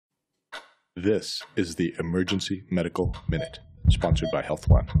This is the Emergency Medical Minute, sponsored by Health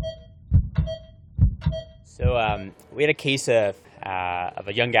One. So we had a case of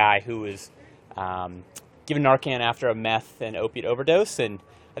a young guy who was given Narcan after a meth and opiate overdose, and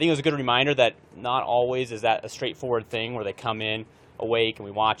I think it was a good reminder that not always is that a straightforward thing where they come in awake and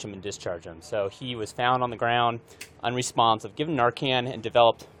we watch them and discharge them. So he was found on the ground, unresponsive, given Narcan, and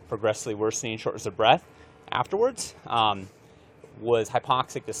developed progressively worsening shortness of breath afterwards. Was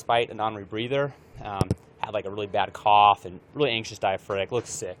hypoxic despite a non-rebreather, had like a really bad cough and really anxious diaphoretic, looked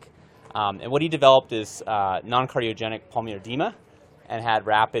sick. And what he developed is non-cardiogenic pulmonary edema and had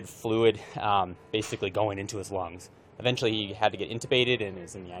rapid fluid basically going into his lungs. Eventually he had to get intubated and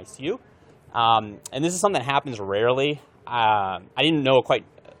is in the ICU. And this is something that happens rarely. I didn't know quite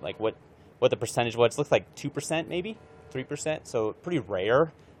like what the percentage was. It looks like 2% maybe, 3%, so pretty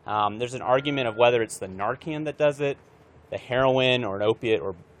rare. There's an argument of whether it's the Narcan that does it, the heroin or an opiate,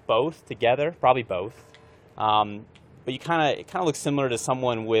 or both together, probably both. But it kind of looks similar to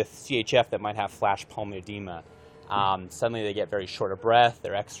someone with CHF that might have flash pulmonary edema. Suddenly they get very short of breath.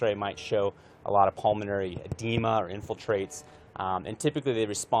 Their X-ray might show a lot of pulmonary edema or infiltrates. And typically they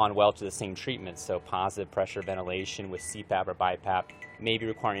respond well to the same treatment, so positive pressure ventilation with CPAP or BiPAP, maybe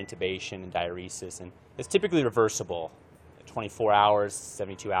requiring intubation and diuresis. And it's typically reversible, 24 hours,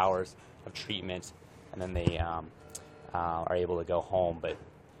 72 hours of treatment, and then they are able to go home. But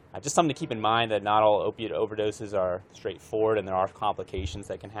just something to keep in mind that not all opiate overdoses are straightforward, and there are complications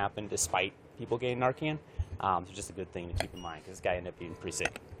that can happen despite people getting Narcan. So just a good thing to keep in mind, because this guy ended up being pretty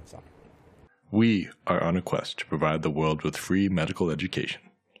sick. So. We are on a quest to provide the world with free medical education.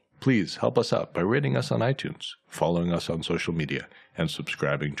 Please help us out by rating us on iTunes, following us on social media, and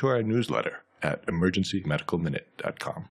subscribing to our newsletter at emergencymedicalminute.com.